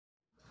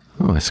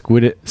Oh, I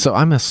squid it. So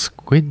I'm a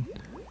squid.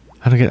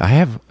 How do I get? I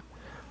have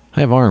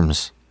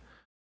arms.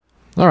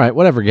 All right,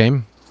 whatever.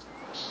 Game.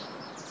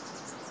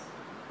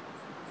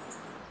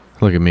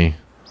 Look at me.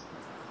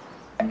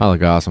 I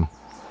look awesome.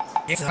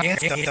 I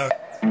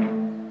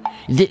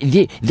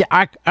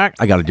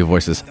gotta do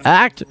voices.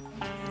 The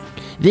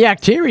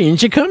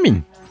Octarians are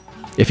coming.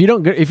 If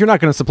you're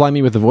not gonna supply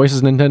me with the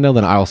voices, Nintendo,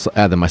 then I'll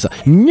add them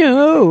myself.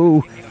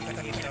 No.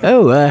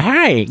 Oh,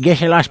 hi.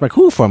 Guess I lost my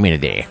cool for a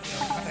minute there.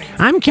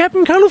 I'm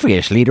Captain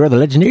Cuttlefish, leader of the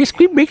legendary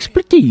squid-like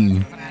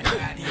Splatoon.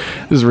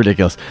 This is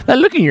ridiculous. That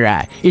look in your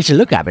eye, it's the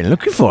look I've been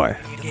looking for.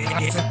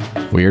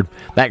 Weird.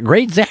 That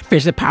great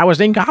zapfish that powers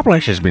the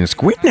Inkopolis has been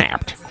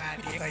squid-napped.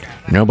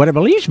 Nobody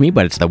believes me,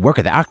 but it's the work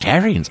of the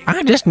Octarians.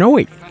 I just know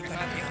it.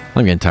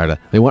 I'm getting tired of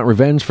it. They want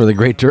revenge for the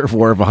Great Turf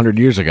War of 100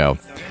 years ago.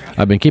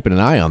 I've been keeping an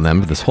eye on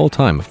them this whole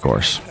time, of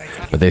course.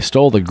 But they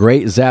stole the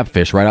great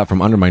zapfish right out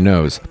from under my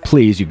nose.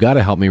 Please, you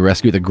gotta help me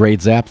rescue the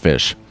great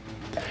zapfish.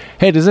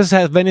 Hey, does this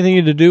have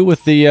anything to do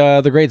with the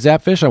great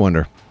zapfish, I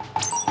wonder?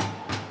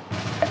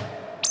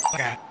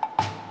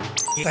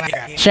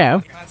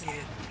 So,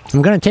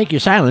 I'm gonna take your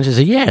silence as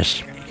a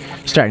yes.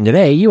 Starting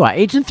today, you are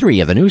Agent 3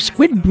 of the new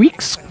squid-like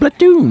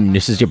Splatoon.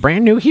 This is your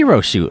brand new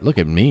hero suit. Look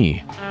at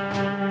me.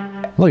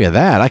 Look at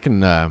that. I can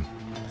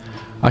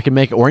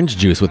make orange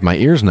juice with my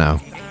ears now.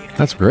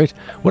 That's great.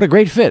 What a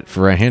great fit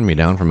for a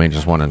hand-me-down from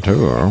Agents 1 and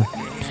 2.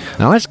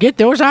 Now let's get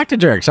those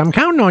Octojerks. I'm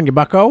counting on you,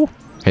 bucko.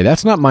 Hey,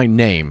 that's not my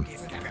name.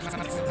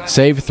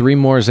 Save 3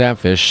 more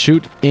zapfish.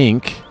 Shoot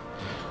ink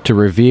to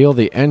reveal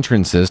the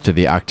entrances to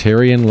the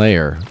Octarian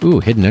lair. Ooh,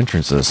 hidden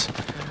entrances.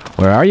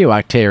 Where are you,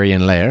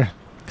 Octarian lair?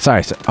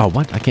 Sorry. Oh,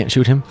 what? I can't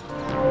shoot him?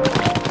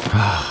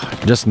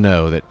 Just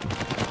know that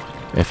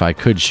if I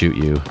could shoot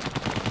you,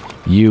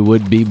 you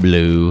would be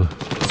blue.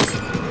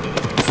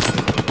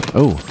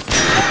 Oh.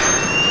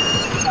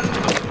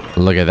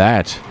 Look at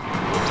that.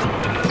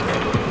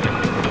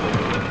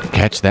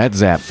 Catch that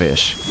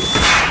zapfish.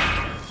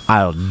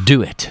 I'll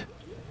do it.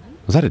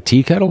 Was that a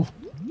tea kettle?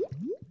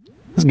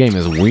 This game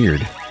is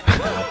weird.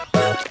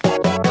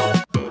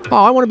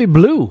 Oh, I want to be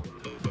blue.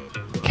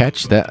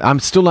 Catch that. I'm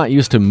still not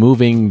used to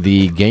moving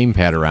the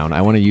gamepad around.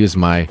 I want to use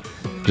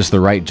just the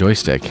right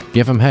joystick.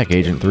 Give him heck,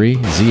 Agent 3.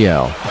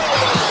 ZL.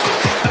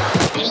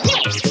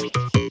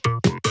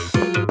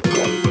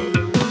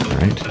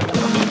 Alright.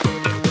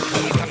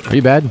 Are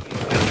you bad?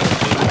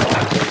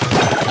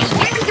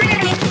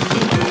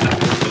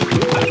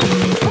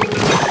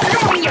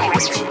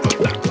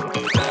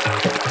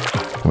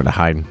 I'm gonna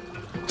hide.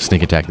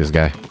 Sneak attack this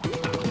guy.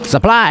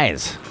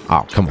 Supplies!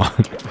 Oh, come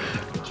on.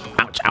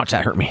 Ouch, ouch,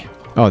 that hurt me.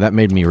 Oh, that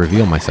made me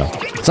reveal myself.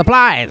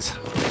 Supplies!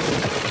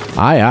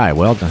 Aye, aye,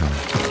 well done.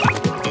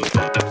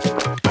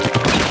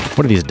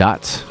 What are these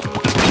dots?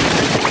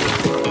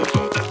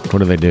 What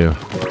do they do?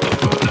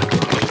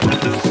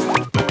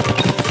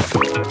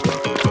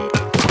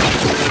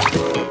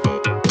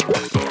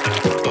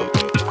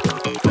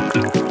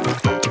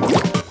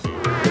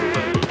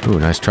 Ooh,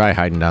 nice try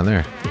hiding down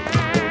there.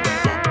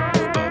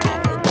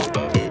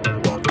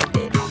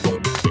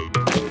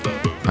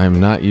 I'm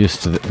not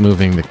used to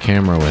moving the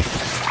camera with...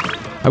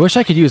 I wish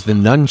I could use the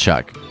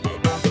nunchuck.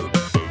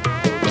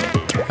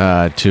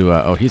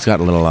 Oh, he's got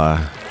a little,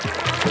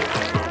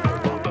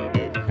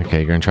 Okay,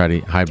 you're gonna try to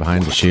hide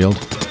behind the shield.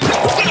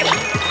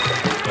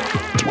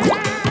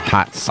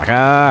 Hot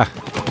sucker!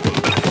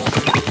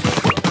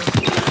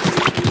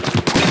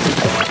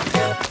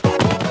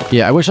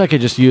 Yeah, I wish I could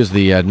just use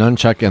the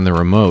nunchuck and the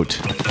remote.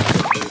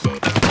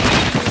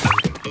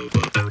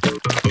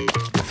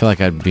 I feel like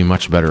I'd be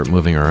much better at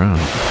moving around.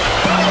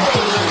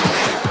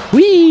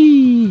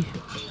 Whee!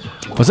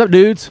 What's up,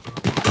 dudes?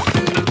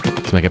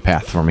 Let's make a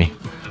path for me.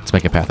 Let's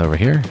make a path over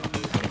here.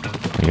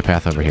 Make a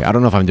path over here. I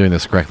don't know if I'm doing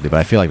this correctly, but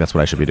I feel like that's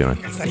what I should be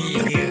doing.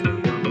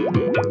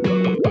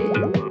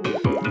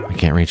 I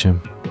can't reach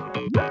him.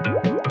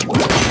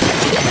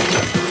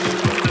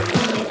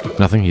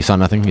 Nothing? You saw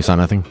nothing? You saw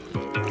nothing?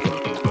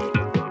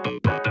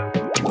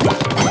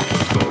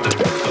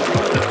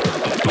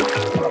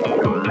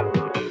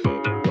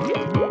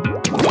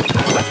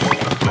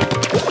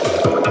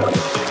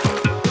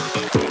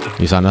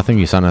 You saw nothing?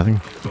 You saw nothing?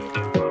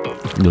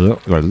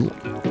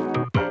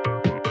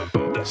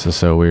 This is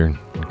so weird.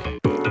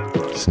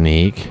 Okay.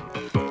 Sneak.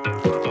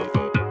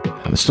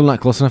 I'm still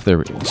not close enough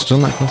there. Still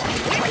not close.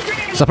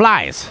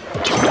 Supplies!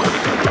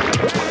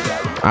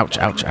 Ouch,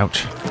 ouch,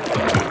 ouch.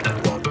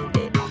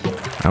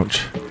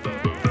 Ouch.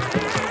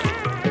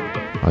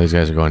 All these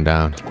guys are going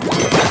down.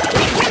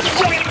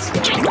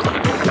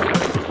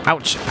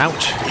 Ouch,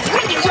 ouch.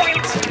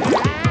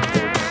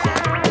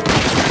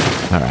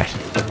 Alright.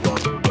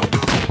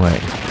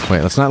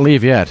 Wait, let's not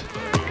leave yet.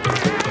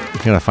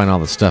 I gotta find all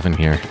the stuff in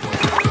here.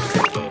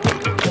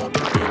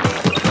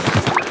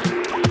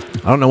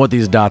 I don't know what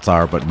these dots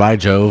are, but by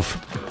Jove,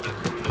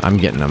 I'm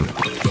getting them.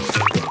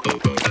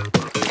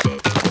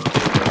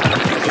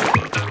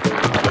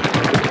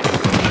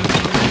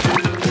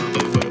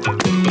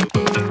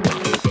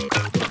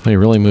 You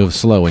really move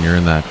slow when you're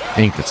in that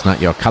ink that's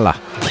not your color.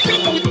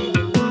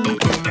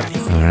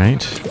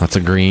 Alright, lots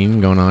of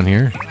green going on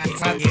here.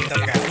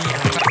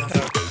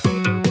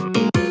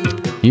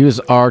 Use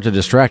R to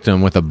distract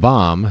him with a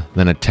bomb,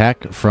 then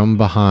attack from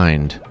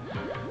behind.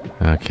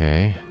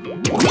 Okay.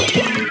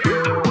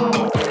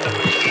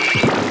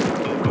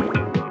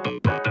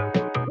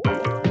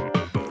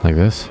 Like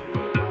this?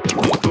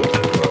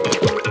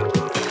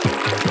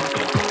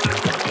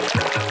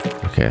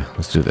 Okay,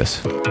 let's do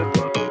this.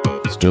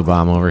 Let's do a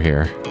bomb over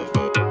here.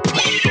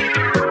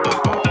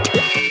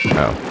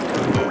 Oh.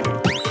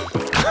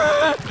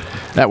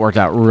 That worked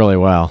out really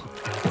well.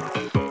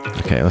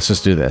 Okay, let's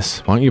just do this.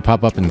 Why don't you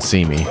pop up and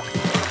see me?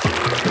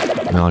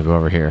 And then I'll go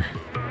over here.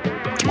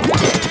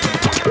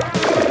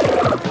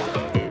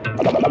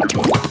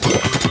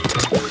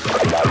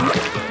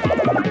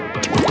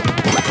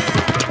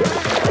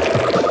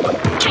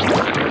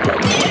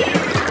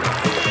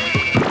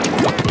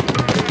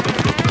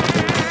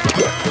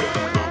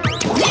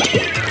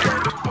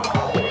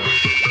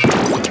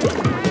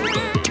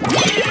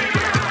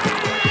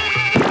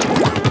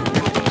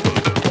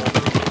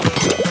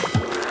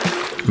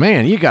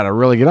 Man, you gotta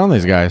really get on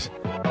these guys.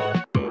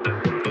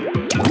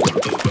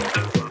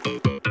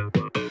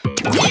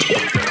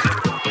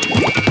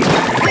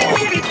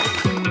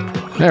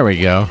 There we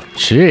go.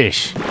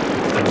 Sheesh.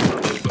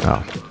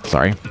 Oh,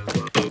 sorry.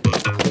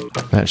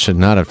 That should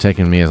not have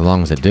taken me as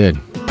long as it did.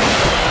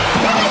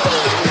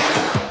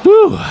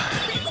 Whew.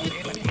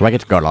 Do I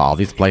get to go to all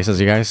these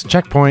places, you guys?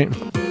 Checkpoint.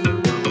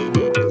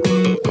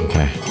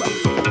 Okay.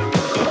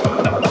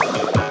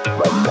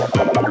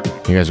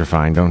 You guys are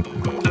fine. Don't...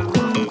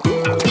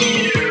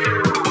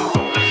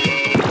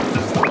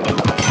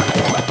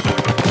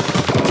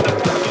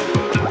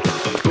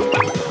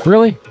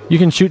 Really? You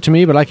can shoot to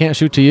me, but I can't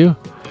shoot to you?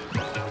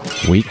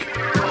 Weak.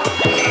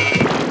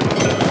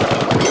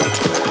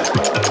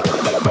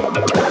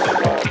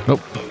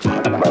 Nope.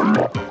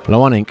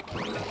 Low on ink.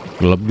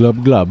 Glub,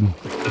 glub, glub.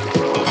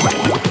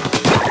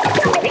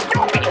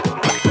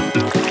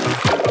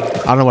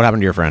 I don't know what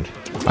happened to your friend.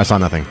 I saw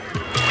nothing.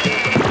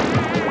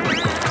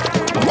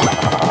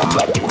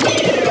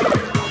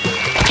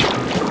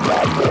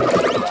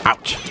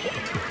 Ouch.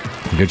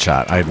 Good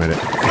shot, I admit it.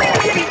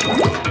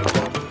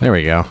 There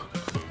we go.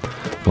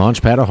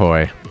 Launchpad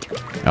ahoy.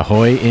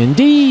 Ahoy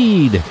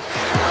indeed!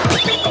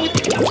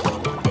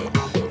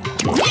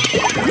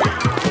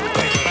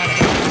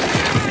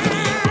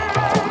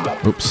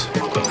 Oops.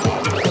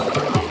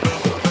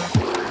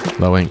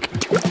 Low ink.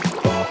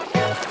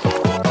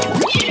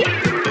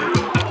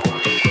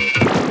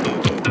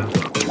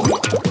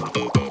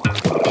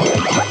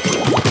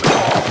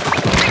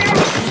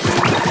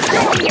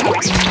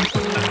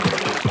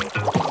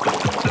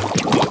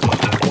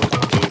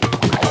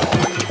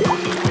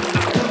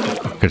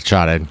 Good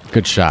shot, Ed.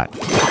 Good shot.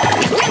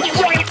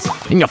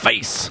 In your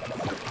face.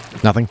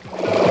 Nothing.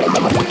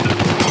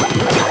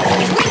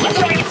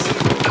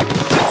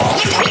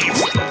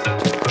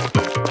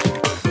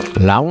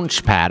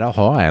 Launchpad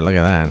ahoy. Look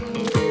at that.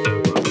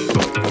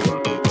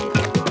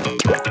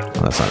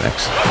 Oh, that's not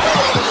X.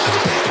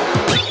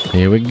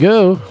 Here we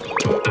go.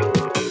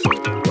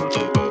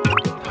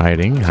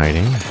 Hiding,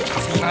 hiding.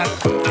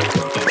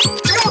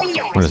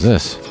 What is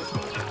this?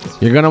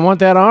 You're gonna want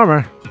that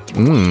armor.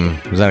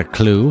 Is that a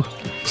clue,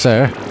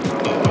 sir?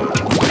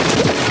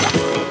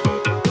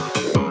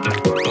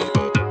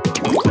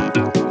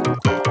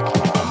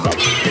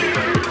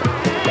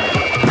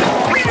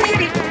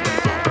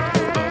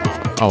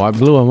 Oh, I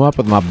blew him up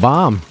with my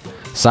bomb.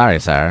 Sorry,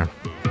 sir.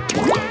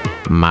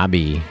 My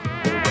bee.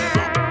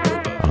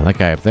 Oh, that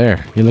guy up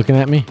there. You looking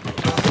at me?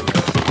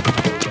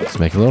 Let's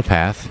make a little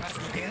path.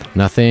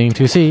 Nothing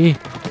to see.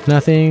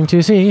 Nothing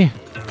to see.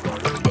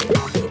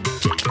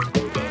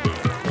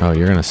 Oh,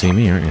 you're gonna see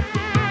me, aren't you?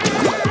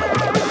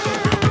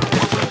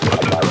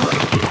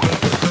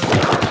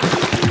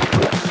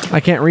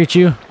 I can't reach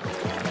you.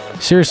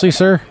 Seriously,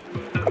 sir?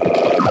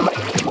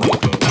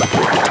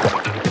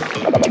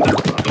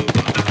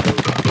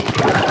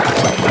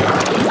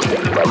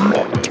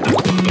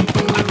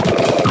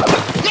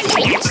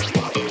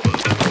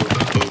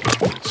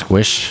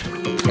 Squish.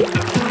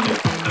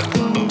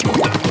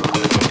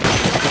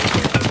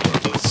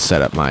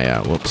 Set up my,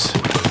 whoops.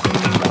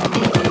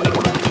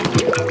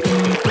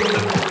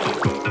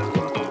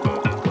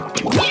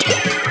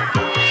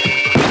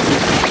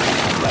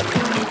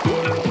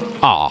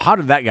 Oh, how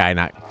did that guy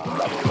not?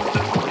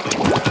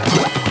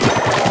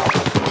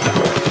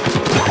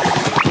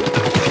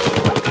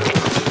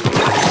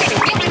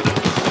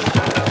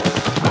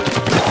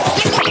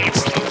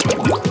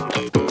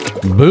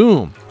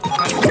 Boom.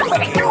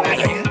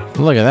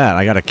 Look at that.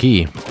 I got a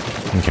key.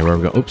 Okay, where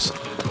we go? Oops.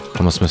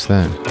 Almost missed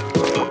that.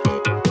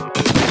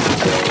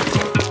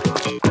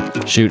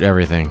 Shoot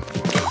everything.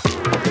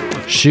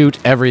 Shoot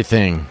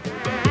everything.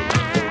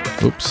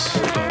 Oops.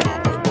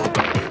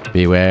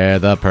 Beware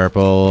the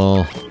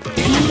purple.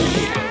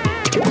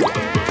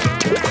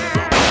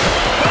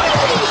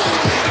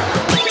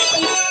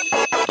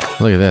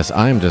 Look at this.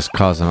 I'm just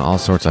causing all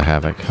sorts of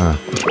havoc, huh?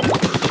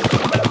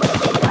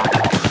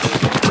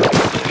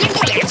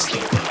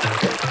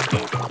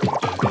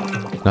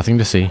 Nothing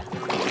to see.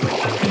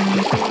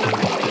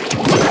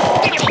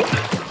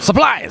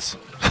 Supplies!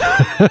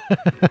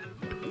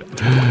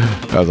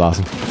 That was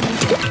awesome.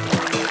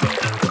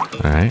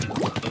 Alright.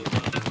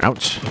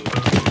 Ouch.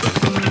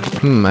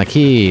 A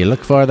key.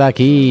 Look for the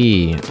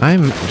key.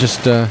 I'm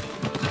just,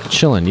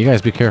 chilling. You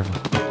guys be careful.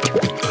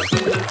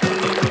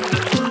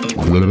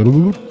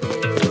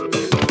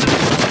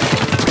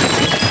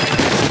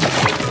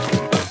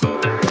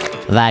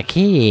 The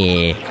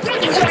key.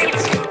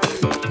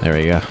 There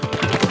we go.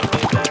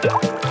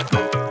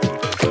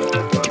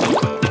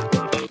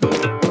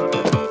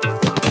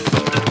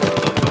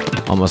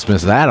 Almost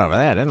missed that over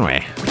there, didn't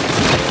we?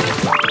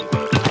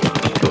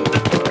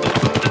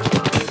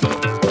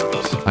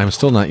 I'm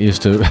still not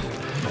used to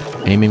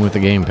aiming with the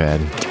gamepad.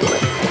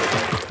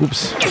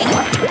 Oops.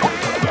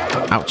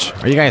 Ouch.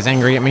 Are you guys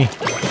angry at me?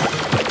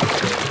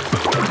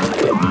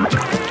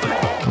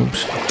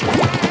 Oops.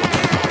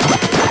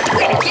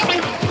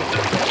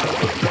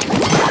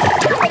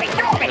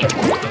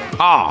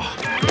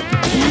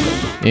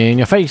 Ah! In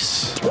your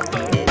face.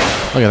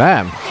 Look at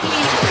that.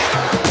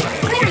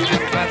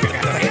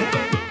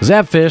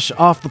 Zapfish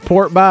off the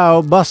port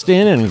bow, bust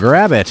in and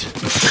grab it.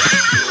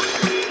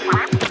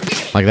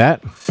 Like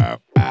that.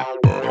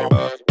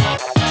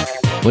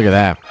 Look at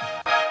that.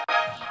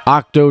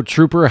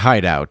 Octotrooper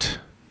Hideout.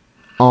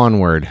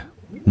 Onward.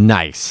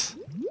 Nice.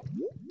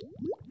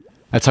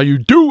 That's how you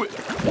do it.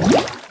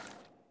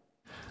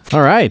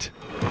 All right.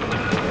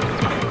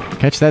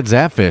 Catch that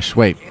Zapfish.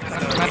 Wait.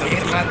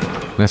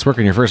 Nice work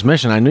on your first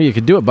mission. I knew you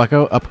could do it,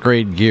 bucko.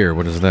 Upgrade gear.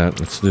 What is that?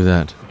 Let's do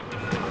that.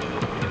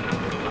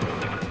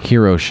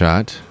 Hero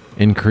shot.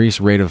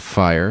 Increase rate of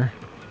fire.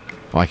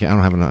 Oh, I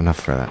don't have enough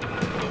for that.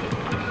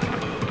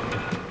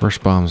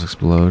 Burst bombs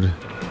explode.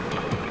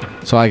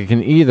 So I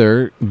can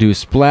either do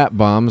splat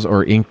bombs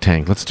or ink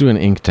tank. Let's do an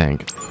ink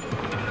tank.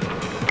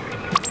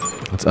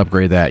 Let's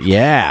upgrade that.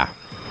 Yeah!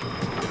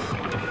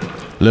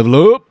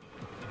 Level up!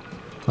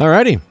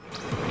 Alrighty.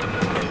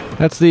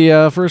 That's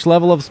the first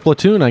level of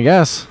Splatoon, I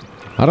guess.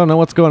 I don't know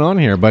what's going on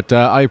here, but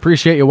I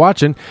appreciate you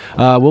watching.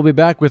 We'll be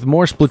back with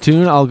more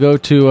Splatoon. I'll go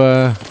to...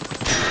 look at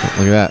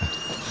that.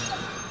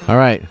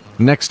 Alright.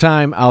 Next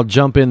time, I'll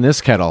jump in this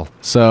kettle.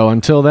 So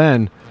until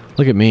then,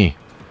 look at me.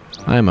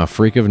 I am a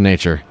freak of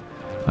nature.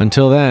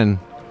 Until then,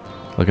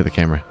 look at the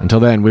camera. Until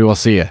then, we will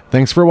see you.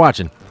 Thanks for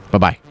watching.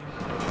 Bye-bye.